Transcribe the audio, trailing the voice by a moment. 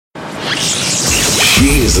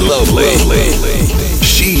She is lovely.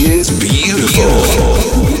 She is beautiful.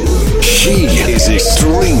 She is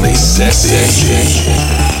extremely sexy.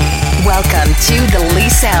 Welcome to the Lee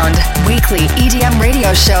Sound weekly EDM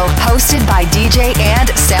radio show hosted by DJ and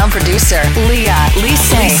sound producer Leah Lise.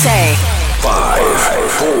 5,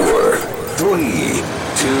 4, 3,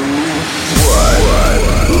 2,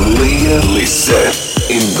 1. Leah Lise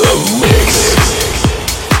in the mix.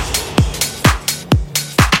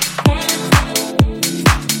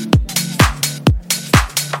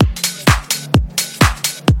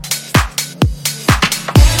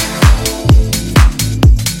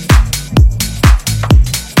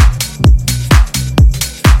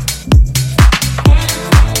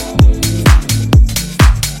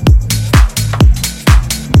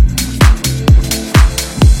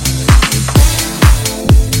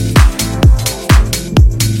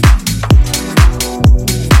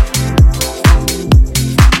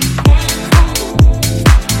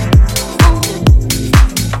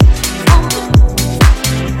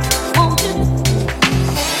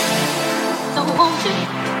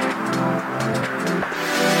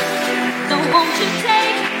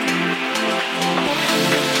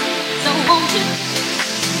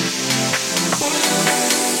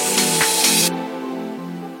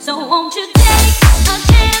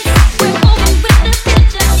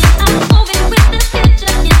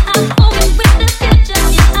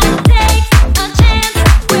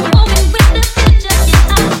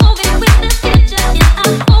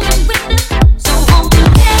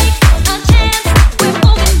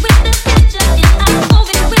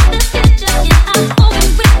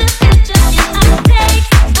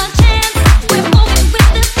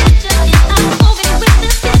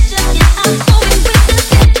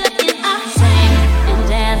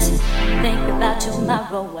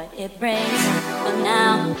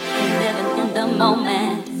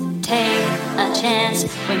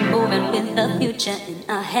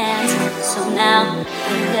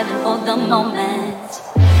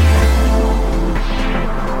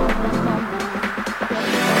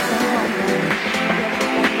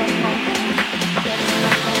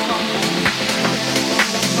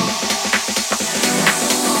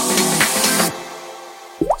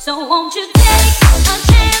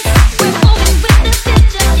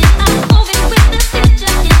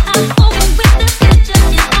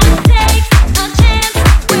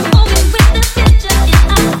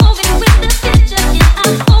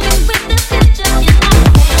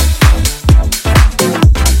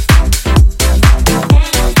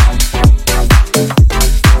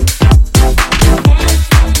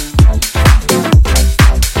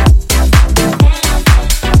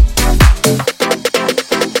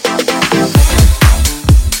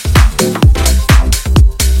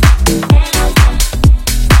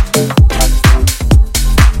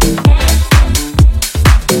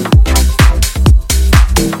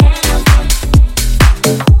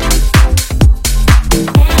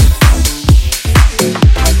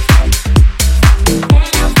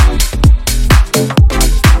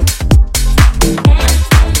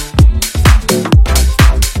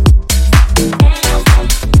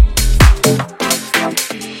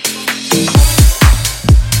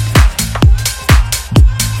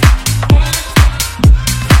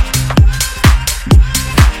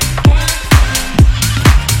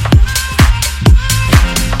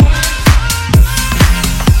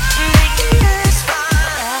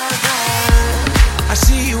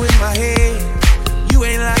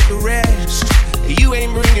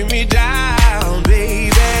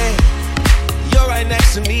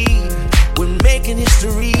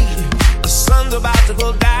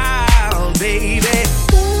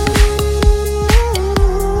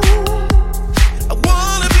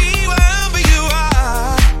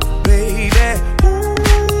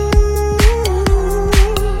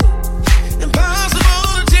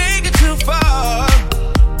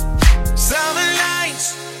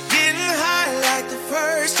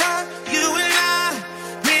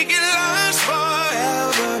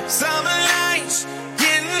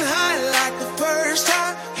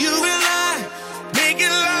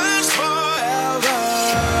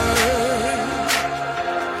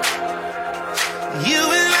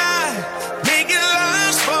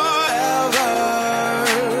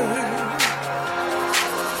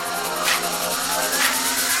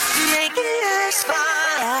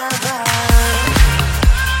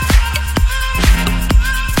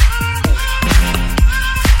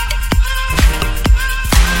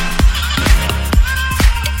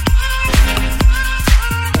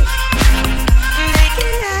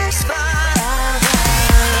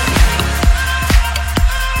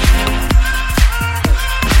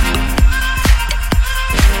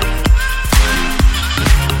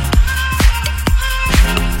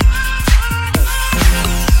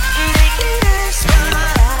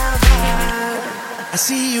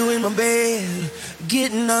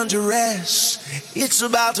 under rest. It's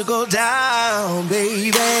about to go down,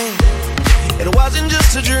 baby. It wasn't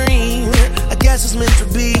just a dream, I guess it's meant to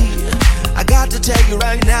be. I got to tell you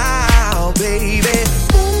right now, baby.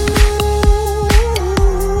 Ooh,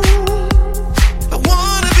 I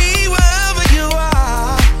wanna be wherever you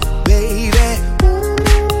are, baby.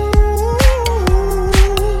 Ooh,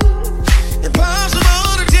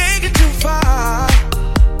 impossible to take it too far.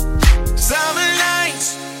 Summer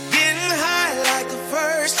nights, getting high like the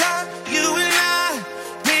first time. You and I,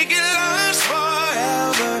 make it last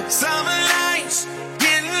forever. Summer nights,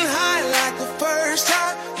 getting high like the first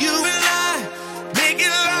time. You and I, make it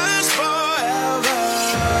last forever.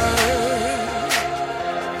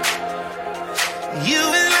 You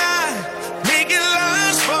and I, make it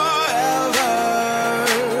last forever.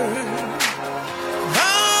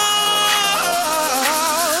 Oh,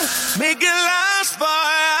 make it last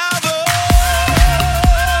forever.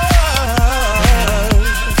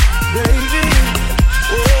 Baby,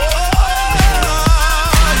 oh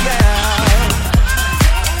yeah.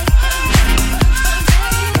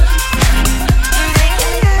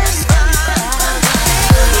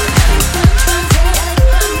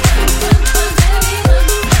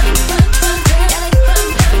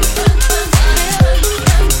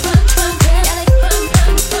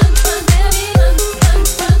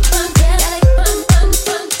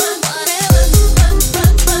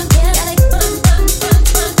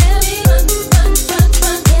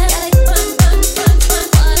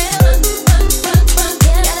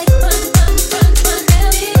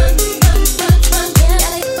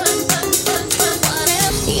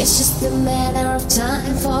 It's just a matter of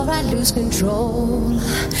time before I lose control.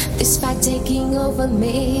 This fight taking over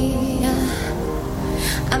me.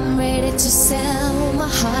 I'm ready to sell my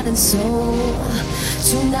heart and soul.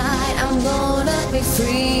 Tonight I'm gonna be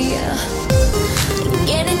free.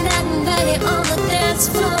 Getting that and dirty on the dance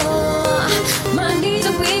floor. My knees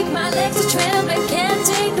are weak, my legs are trembling. Can't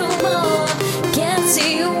take no more. Can't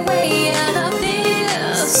see a way out of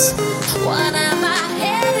this. What am I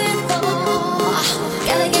heading for?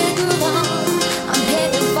 Gotta get a groove on. I'm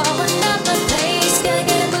heading for another place. Gotta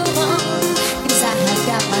get a move on. 'Cause I have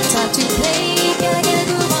got my time to play. Gotta get a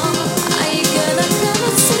groove on. Are you gonna come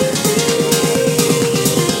and see me?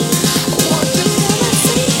 Won't you come and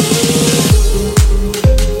see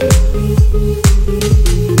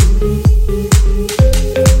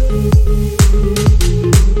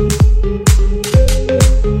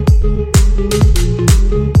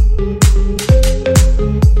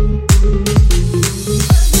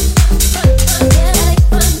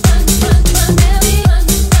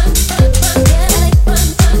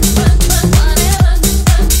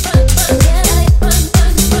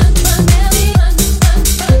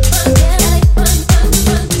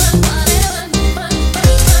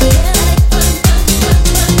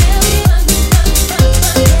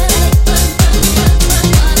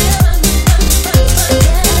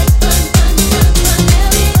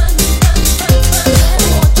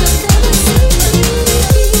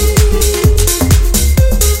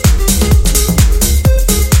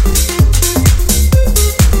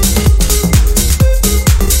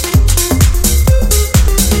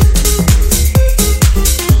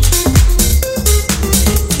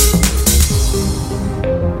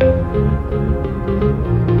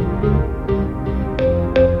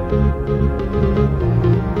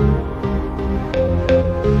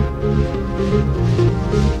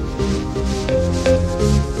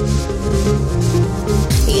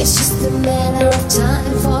It's just a matter of time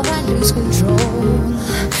before I lose control.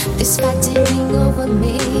 This fight taking over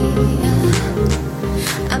me.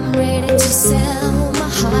 I'm ready to sell my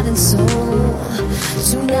heart and soul.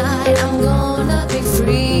 Tonight I'm gonna be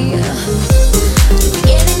free.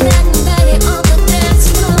 Getting that and dirty on the dance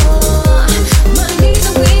floor. My knees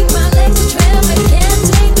are weak, my legs are trembling. Can't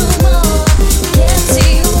take no more. Can't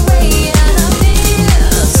see a way out of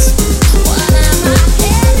this. What am I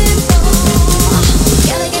heading for?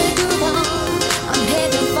 Gotta get a groove on. I'm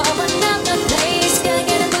heading for another place. Gotta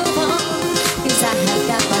get a move on. 'Cause I have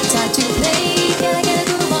got my time to play. Gotta get a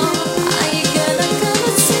groove on. Are you gonna come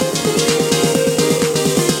and see me?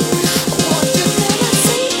 Won't you come and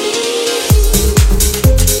see me?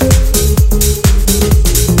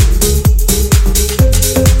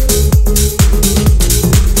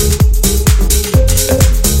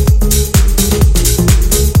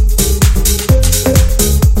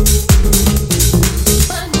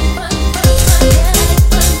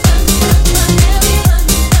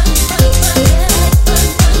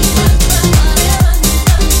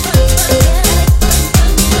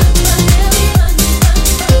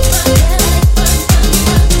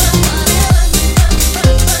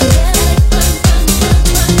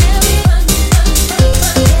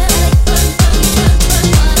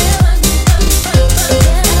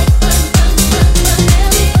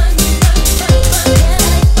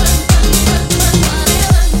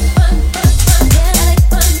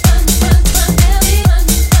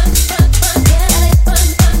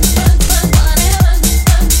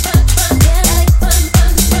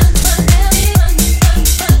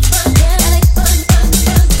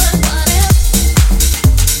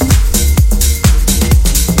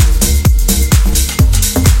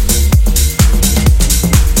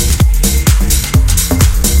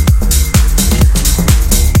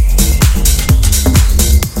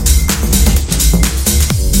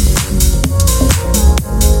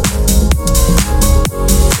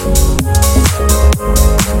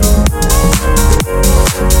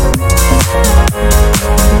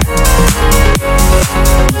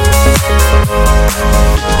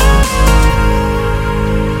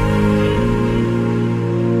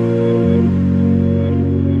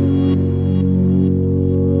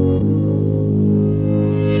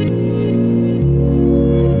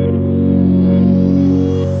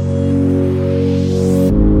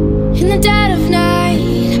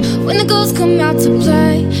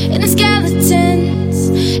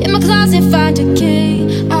 closet, find a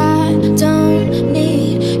key. I don't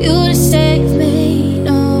need you to save me,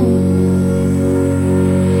 no.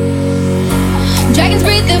 Dragons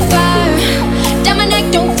breathe their fire down my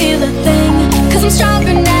neck, don't feel a thing, 'cause I'm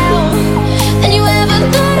stronger now than you ever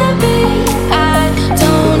thought I'd be. I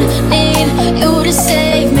don't need you to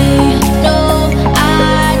save me, no,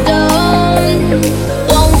 I don't.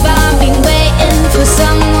 Won't find me waiting for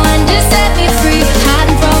someone to set me free,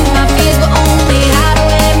 hiding from my fears, but only hide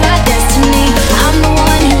away my destiny. I'm the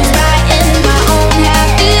one who's writing my own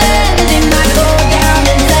happy ending. Might go down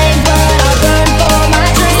in flames, but I'll burn for my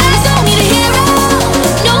dreams. I don't need a hero,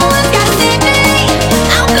 no one's gotta save me.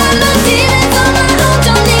 I'll fight my demons on my own,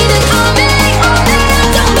 don't need an army. I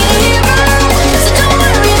don't need a hero, so don't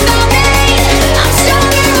worry about me. I'm strong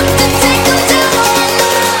enough to take them down.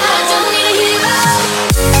 I don't need a hero.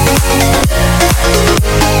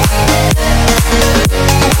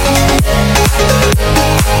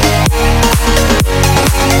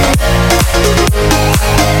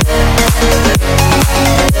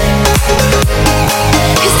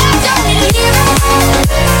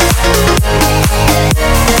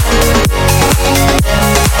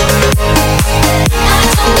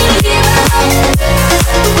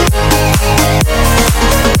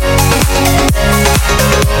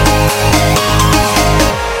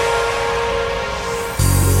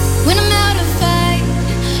 When I'm out of fight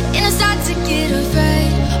and I start to get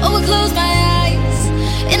afraid, oh, I close my eyes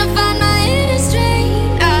and I find my inner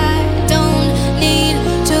strength. I don't need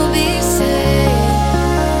to be saved,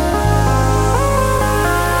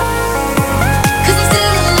 'cause I'm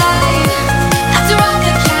still alive after all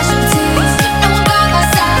the casualties. No one by my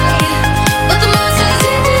side, but the monsters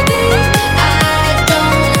in me deep. I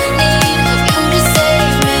don't need you to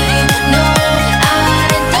save me, no, I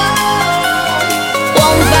don't.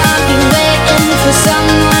 Won't find me waiting for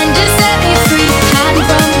someone to set me free, hiding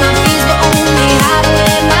from my fears, but only hide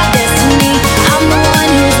away my destiny. I'm the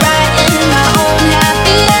one who's writing my own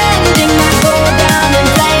happy ending. Might go down in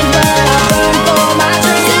flames, but I'll burn for my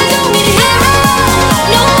dreams. I don't need a hero,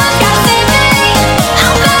 no one's gotta save me.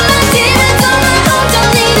 I'll fight my demons on my own,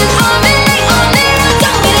 don't need an army. I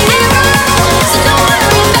don't need a hero, so don't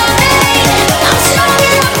worry about me. I'm strong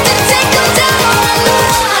enough to take them down.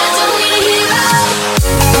 I don't need a hero.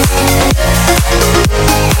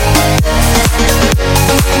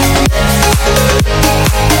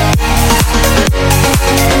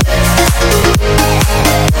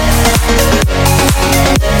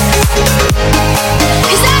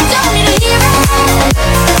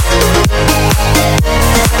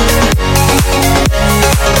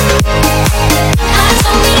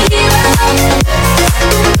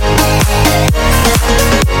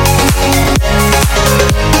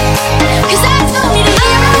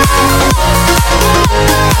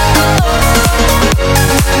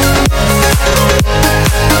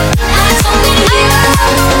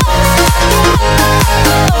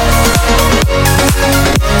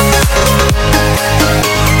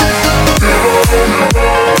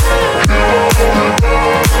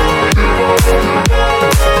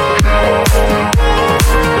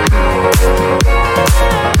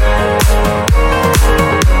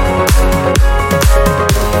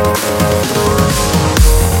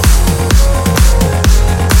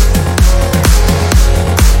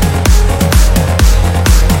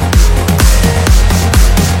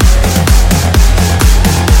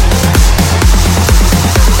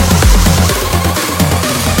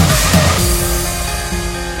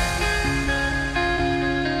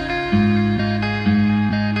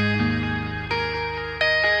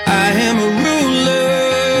 I am a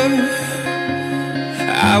ruler,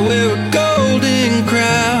 I wear a golden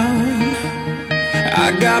crown.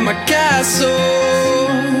 I got my castle,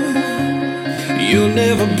 you'll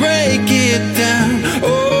never break it down.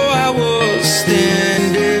 Oh, I was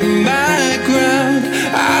standing my ground,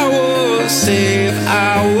 I was safe,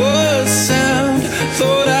 I was sound.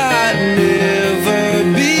 Thought I'd never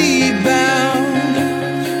be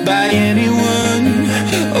bound by anyone.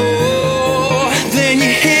 Oh, then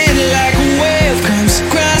you hit like a wave comes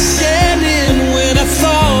crashing in. When I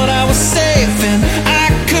thought I was safe and I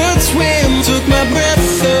could swim, took my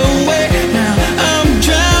breath away. Now I'm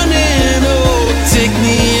drowning. Oh, take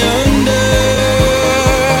me under.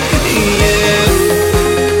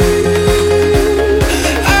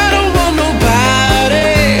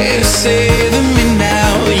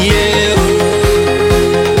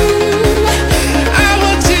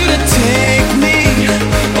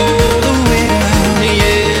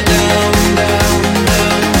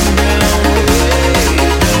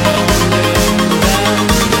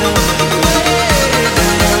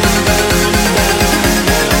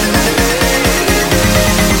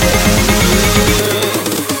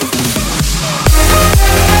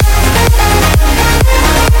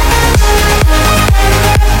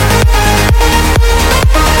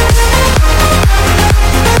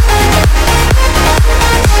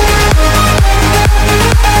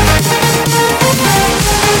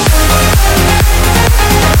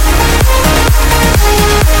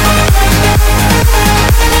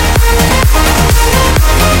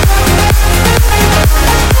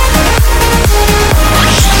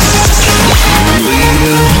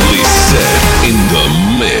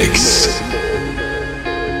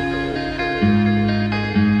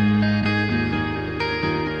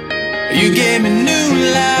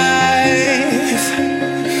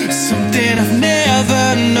 something I've never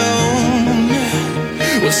known.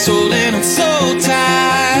 Was holding on so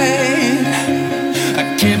tight, I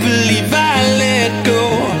can't believe I let go.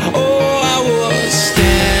 Oh, I was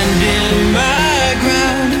standing my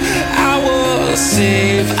ground, I was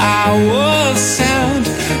safe, I was sound.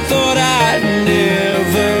 Thought I'd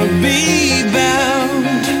never be bound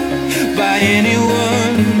by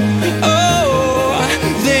anyone. Oh,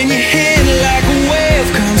 then you hit like a wave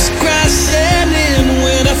comes crashing in.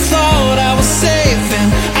 When I thought I was safe and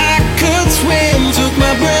I could swim, took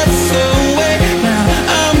my breath away. Now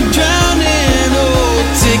I'm drowning. Oh,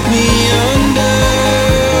 take me under.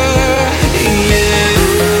 Yeah,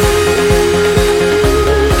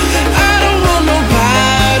 I don't want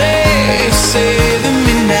nobody say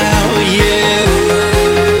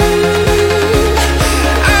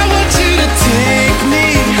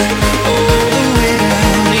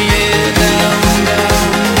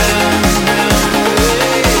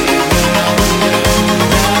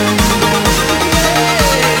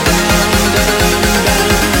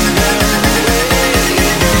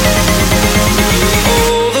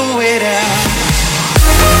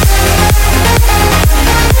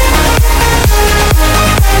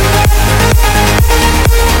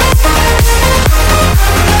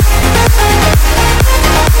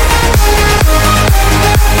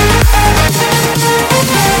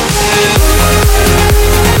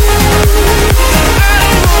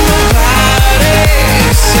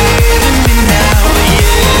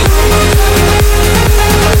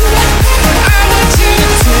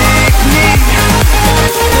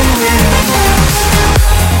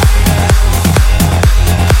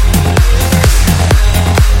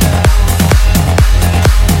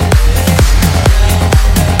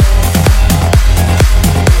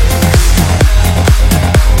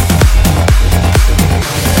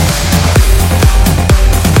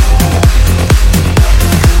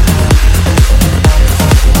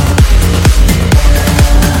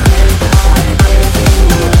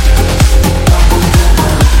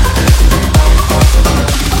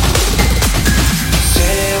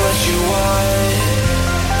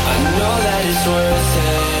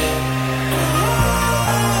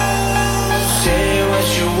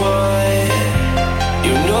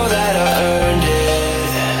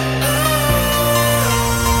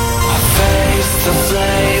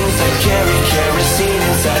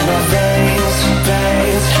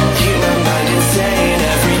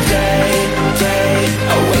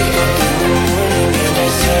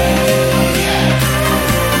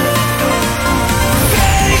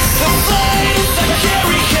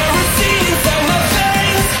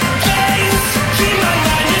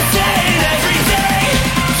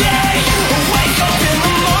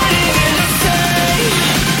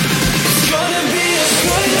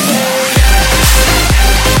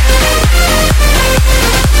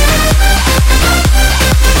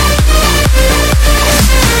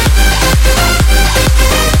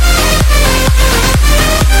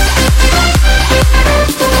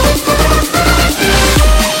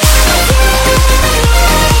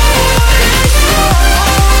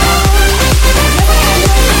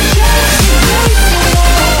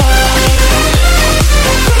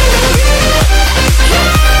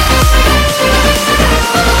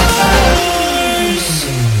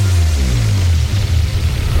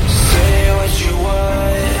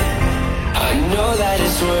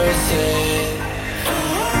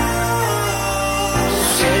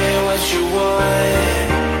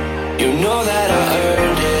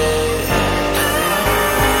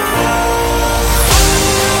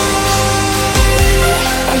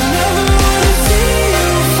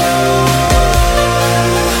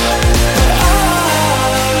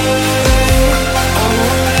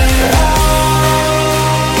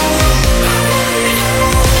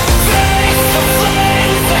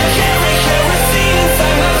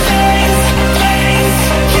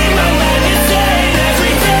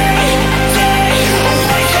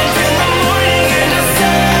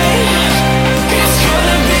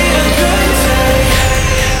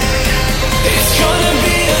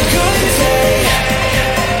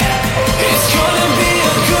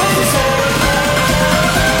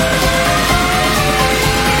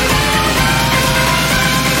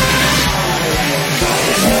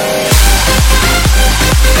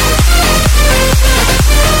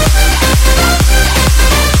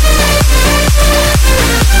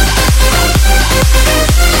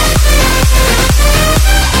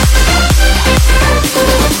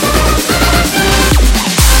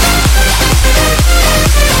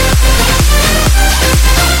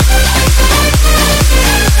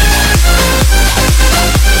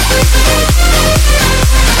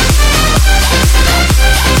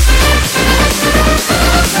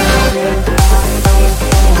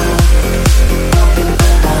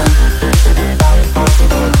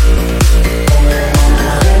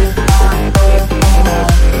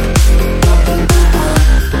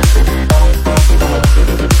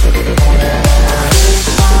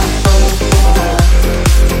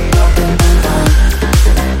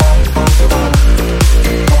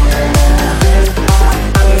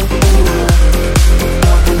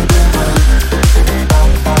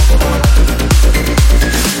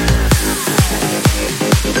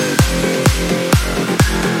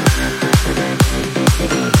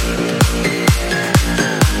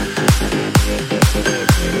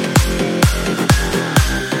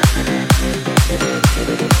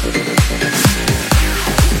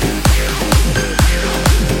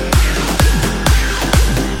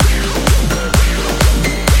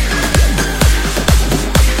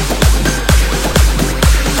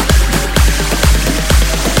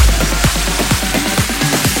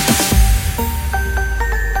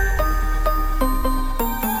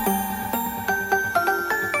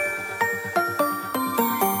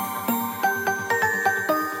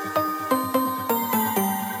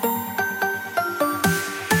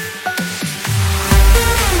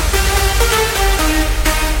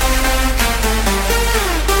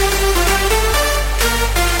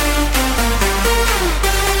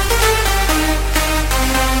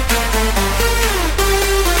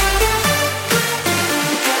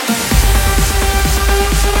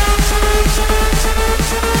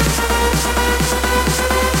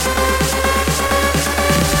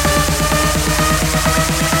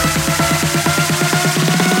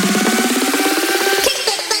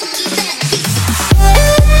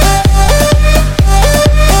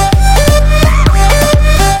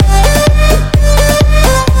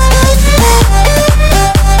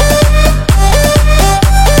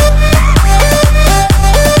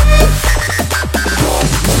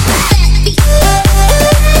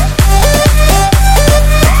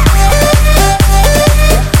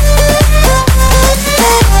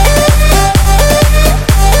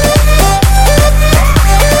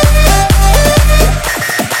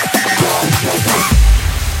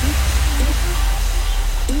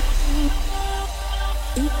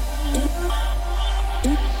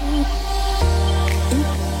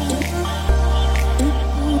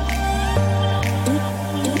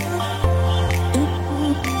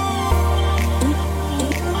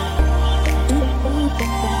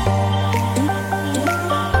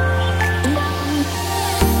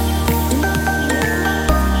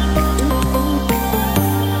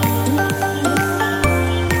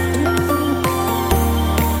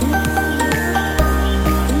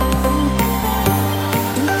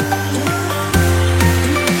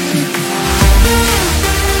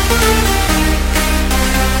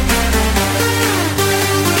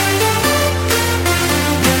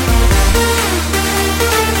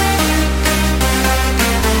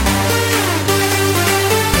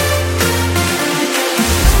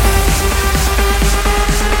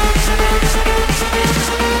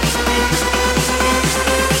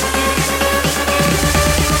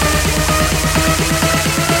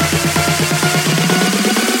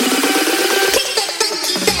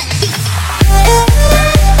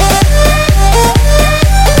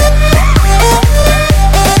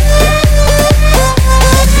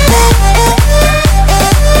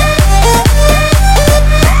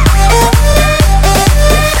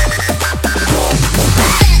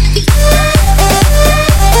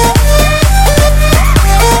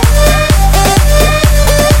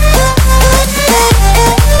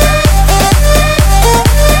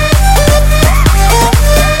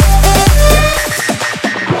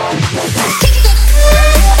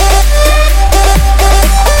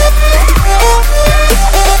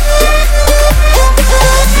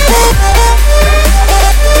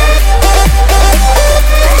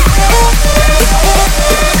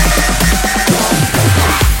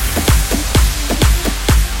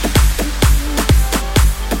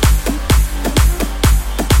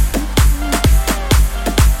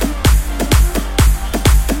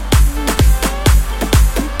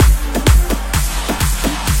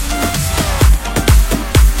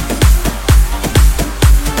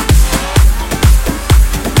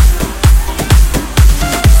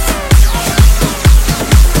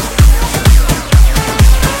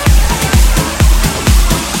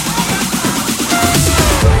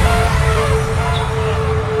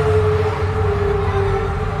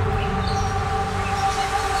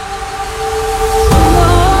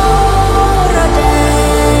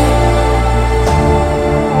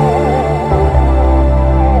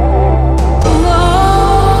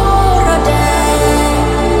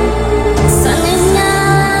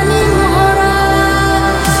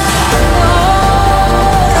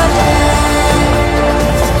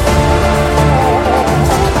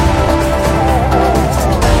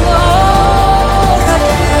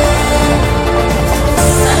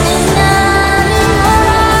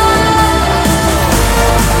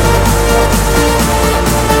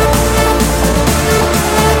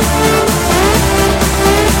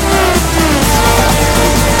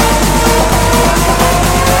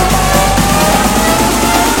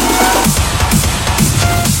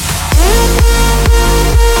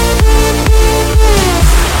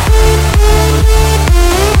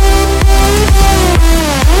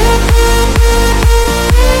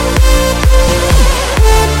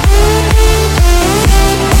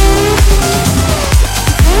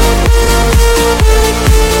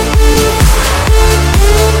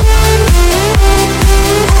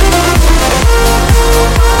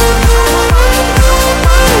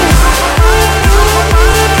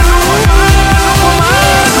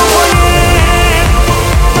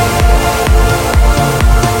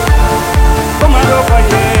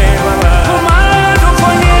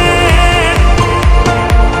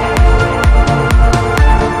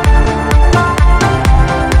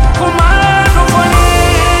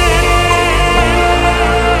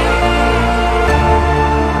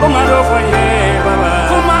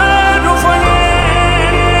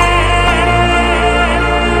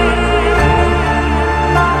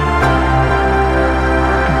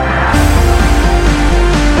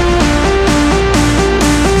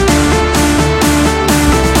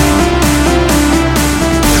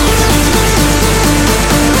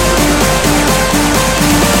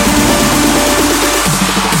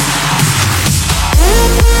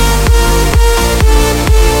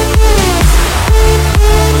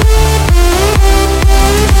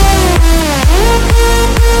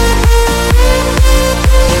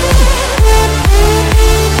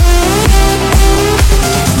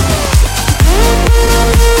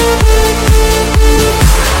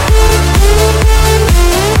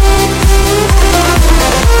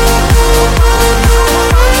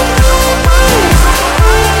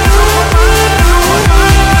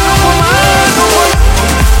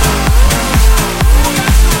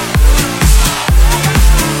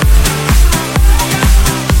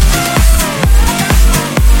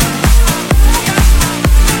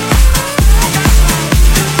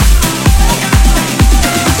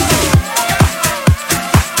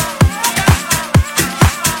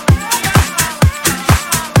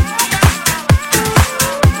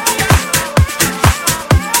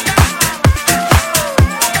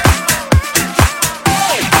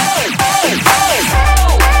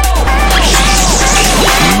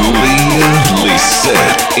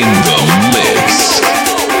in the mix.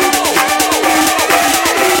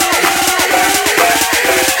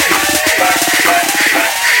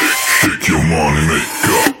 Take your money,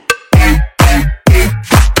 makeup.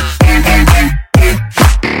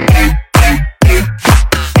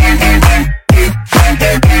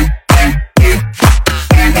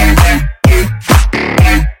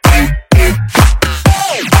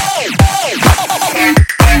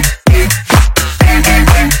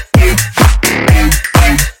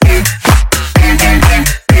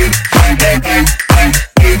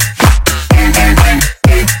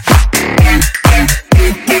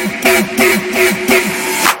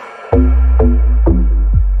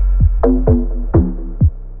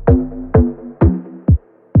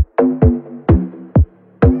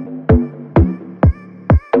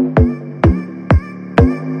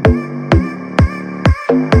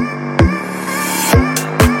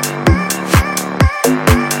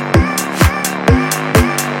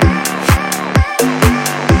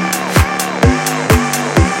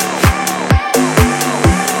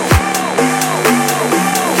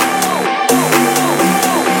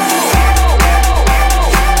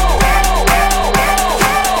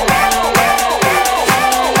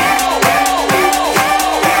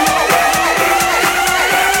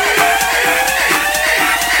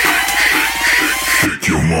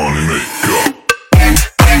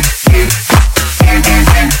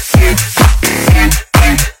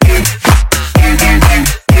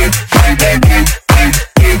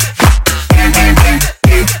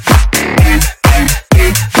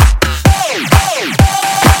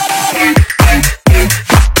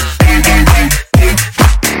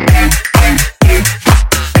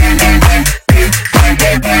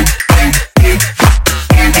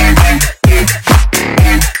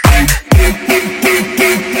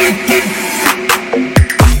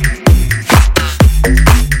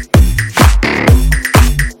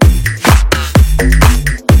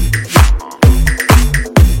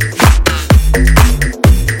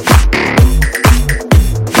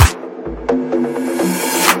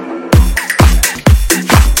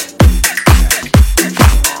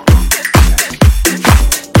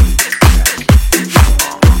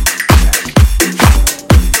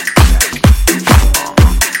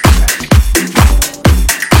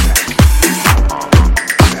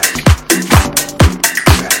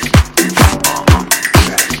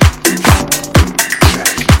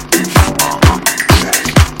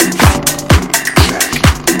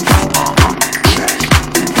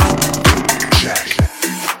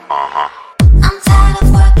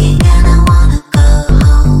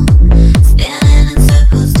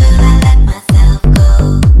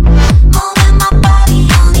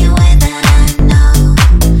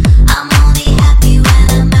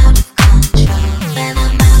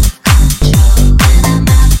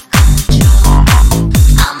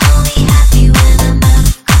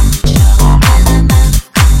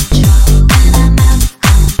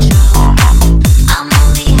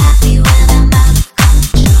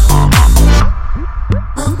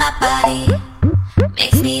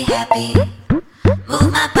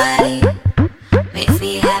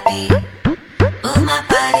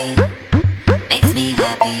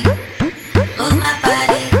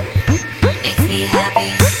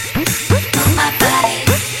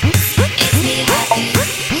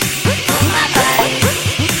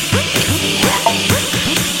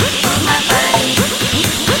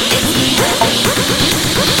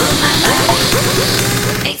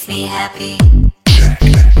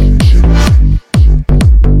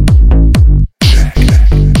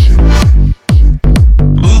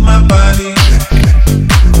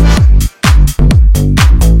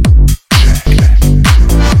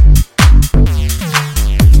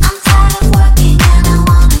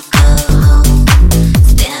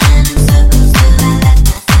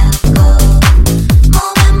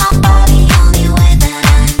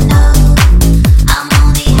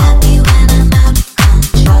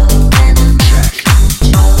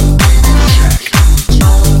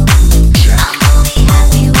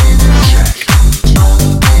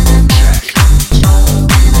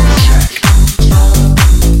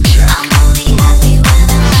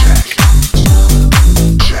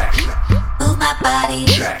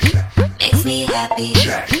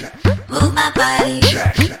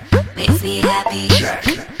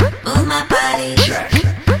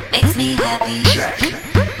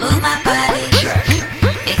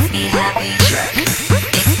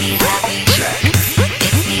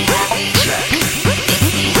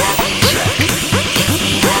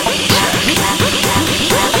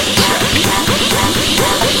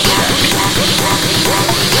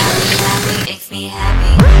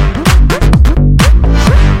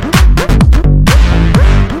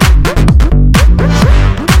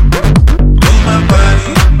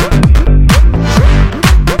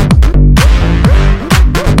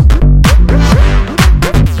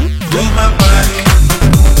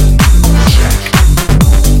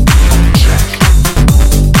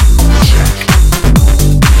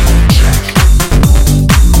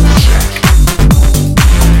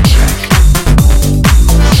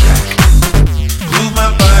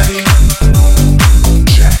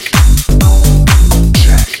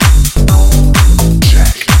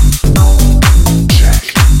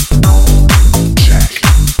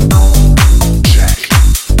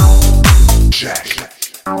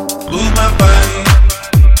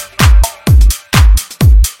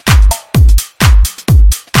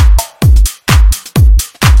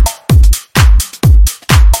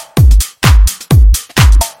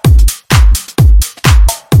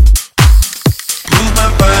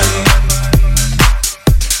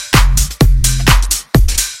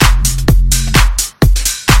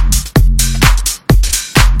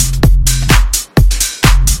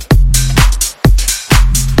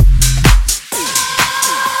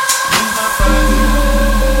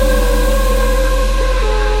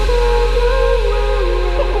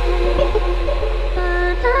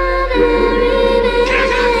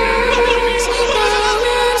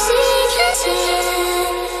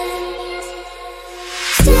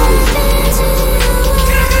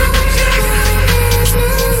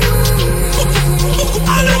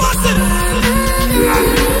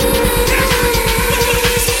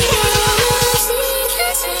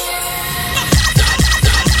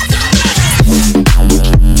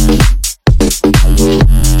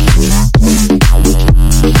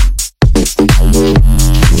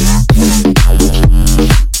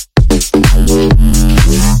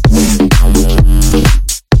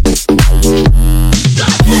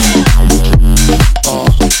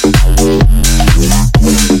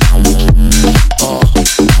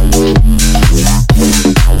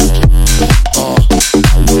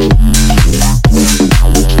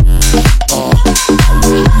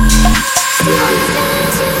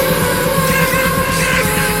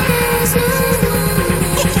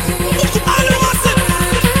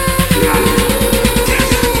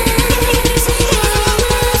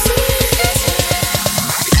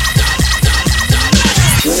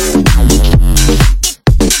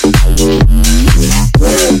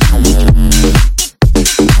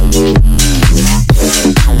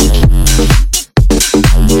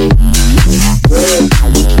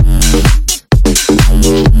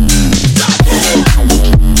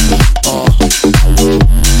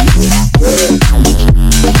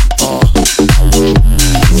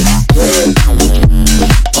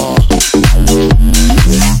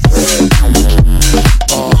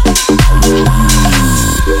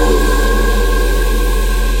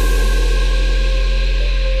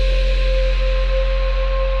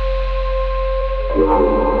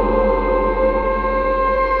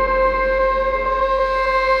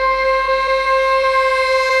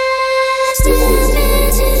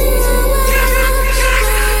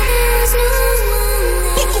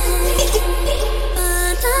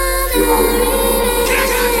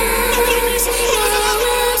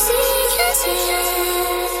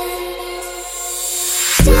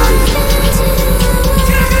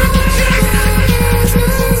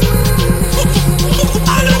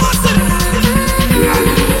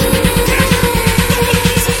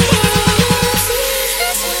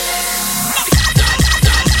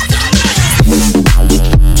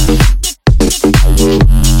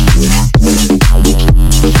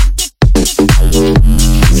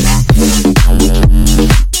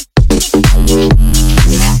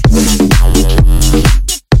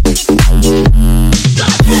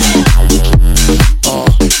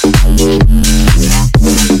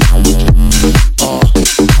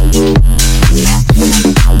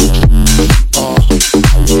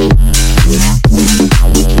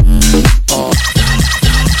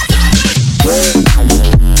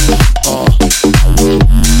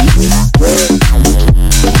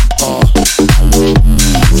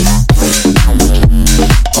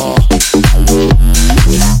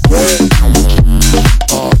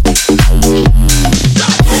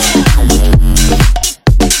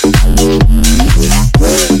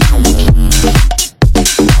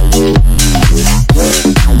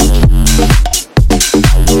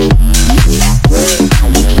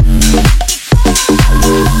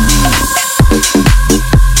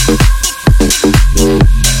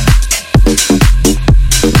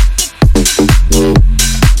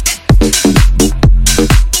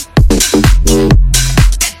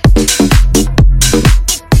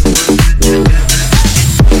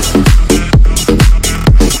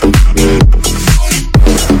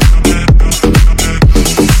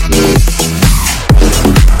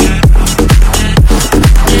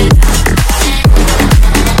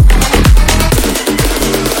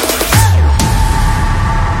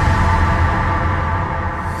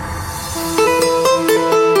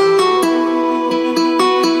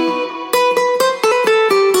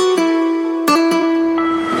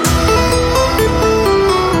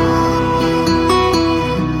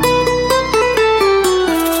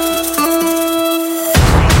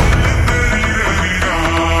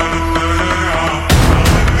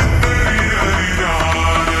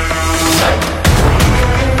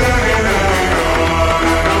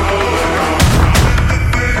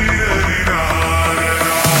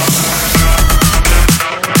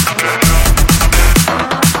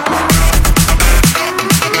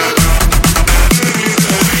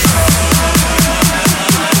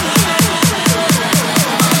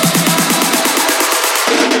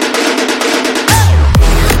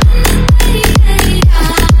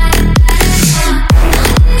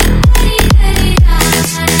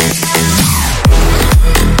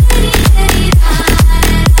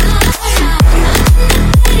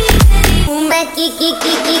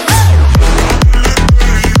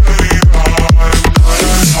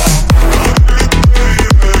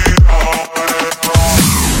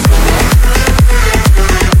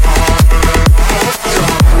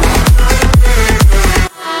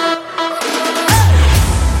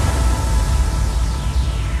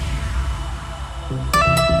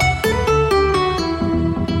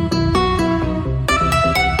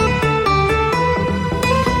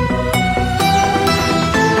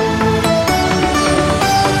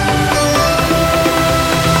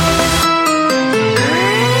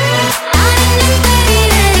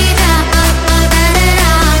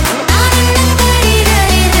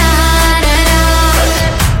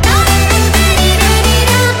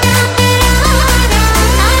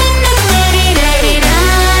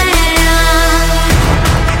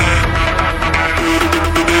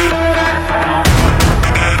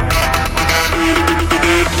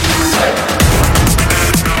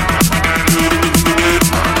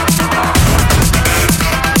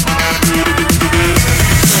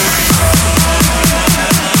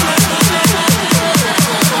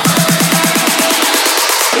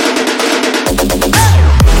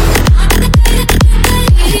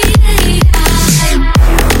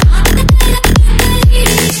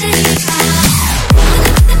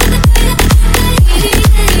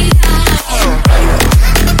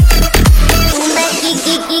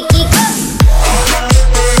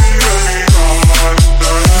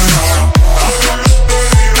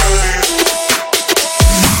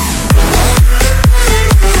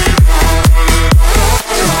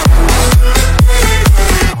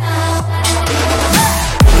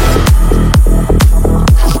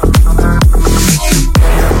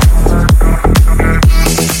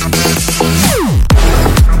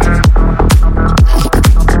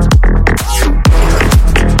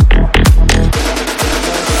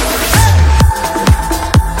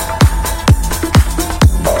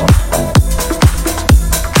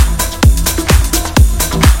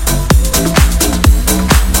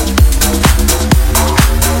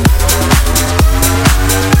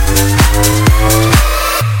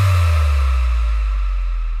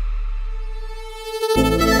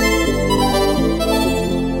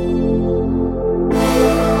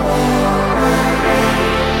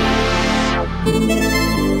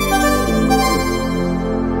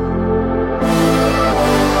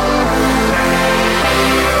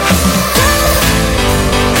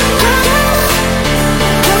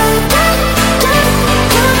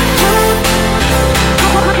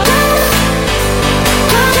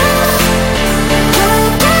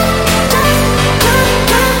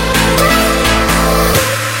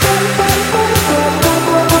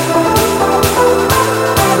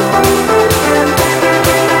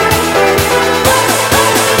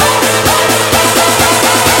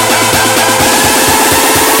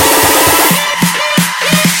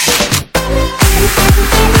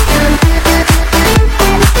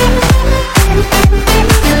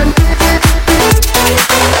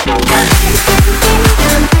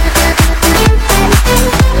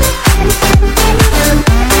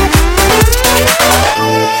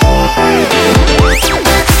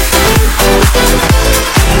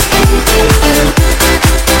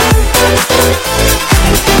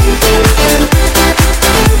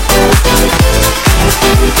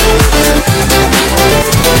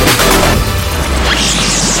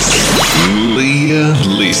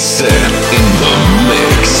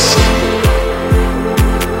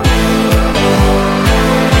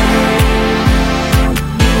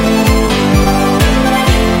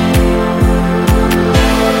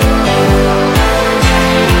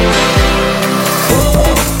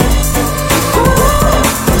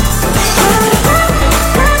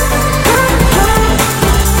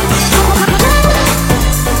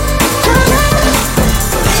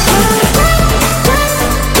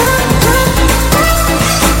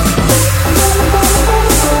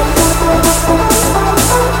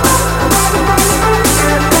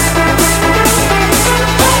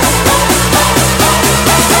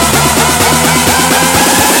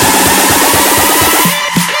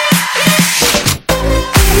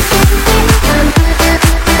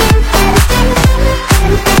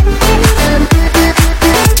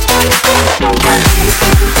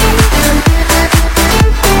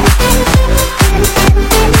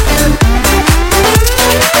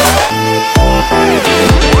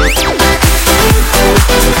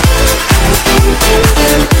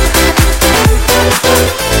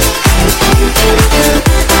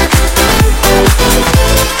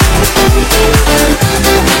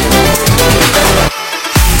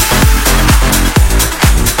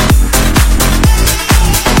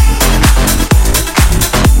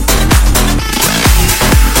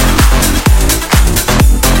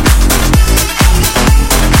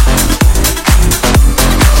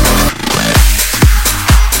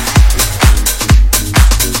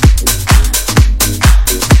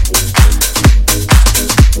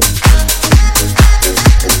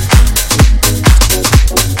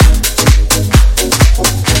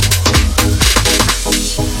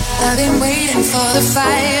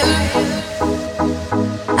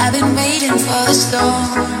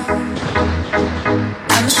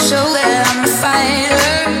 show that I'm a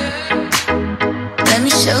fighter. Let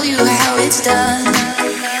me show you how it's done.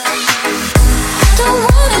 I don't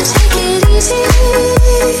wanna take it easy.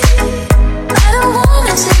 I don't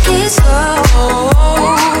wanna take it slow.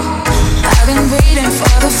 I've been waiting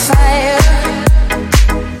for the fire.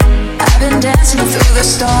 I've been dancing through the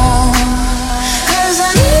storm. 'Cause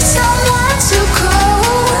I need someone to call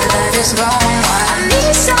when life is gone. I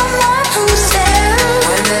need someone who's there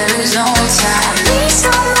when there is no time.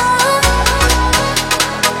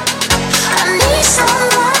 I need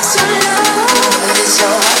someone to love, but it's so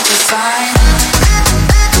hard to find.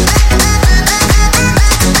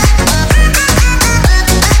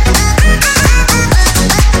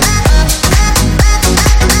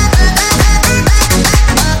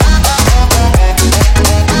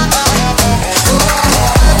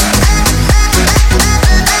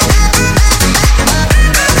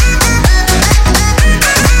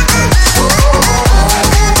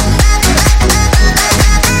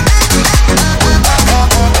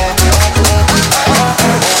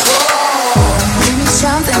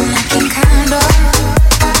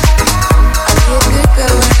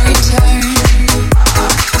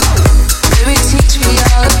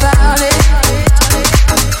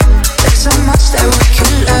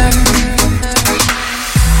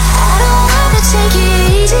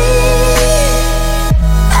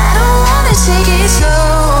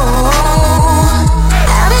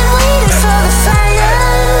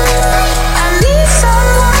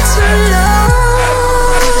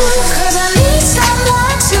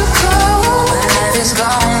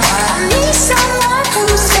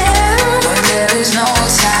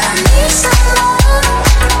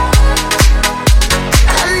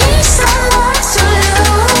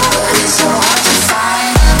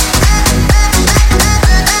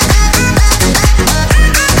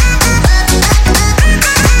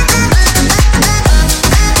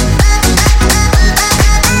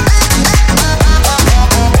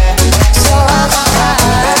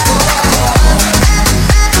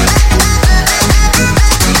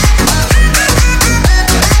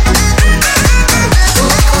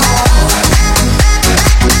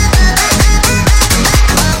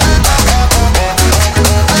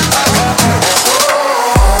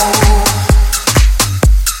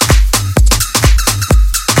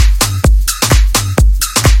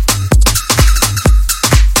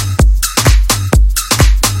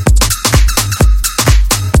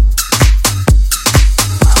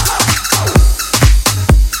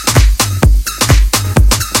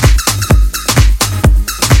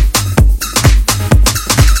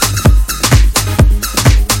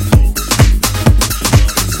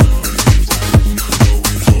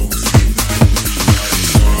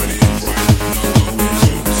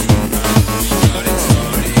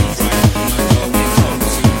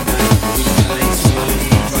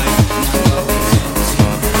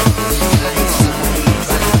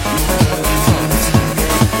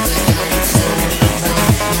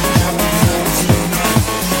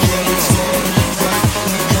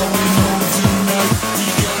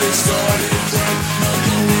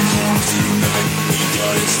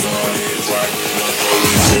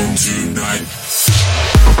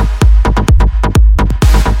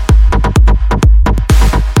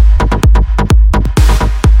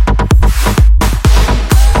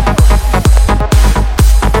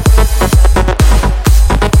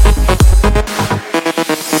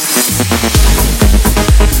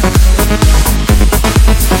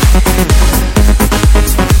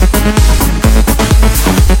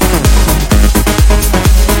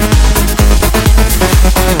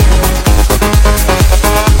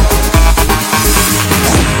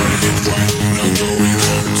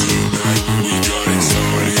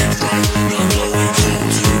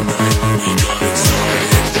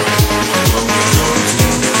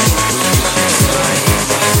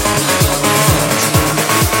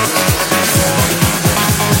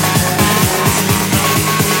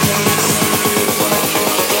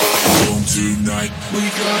 We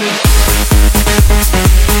got it.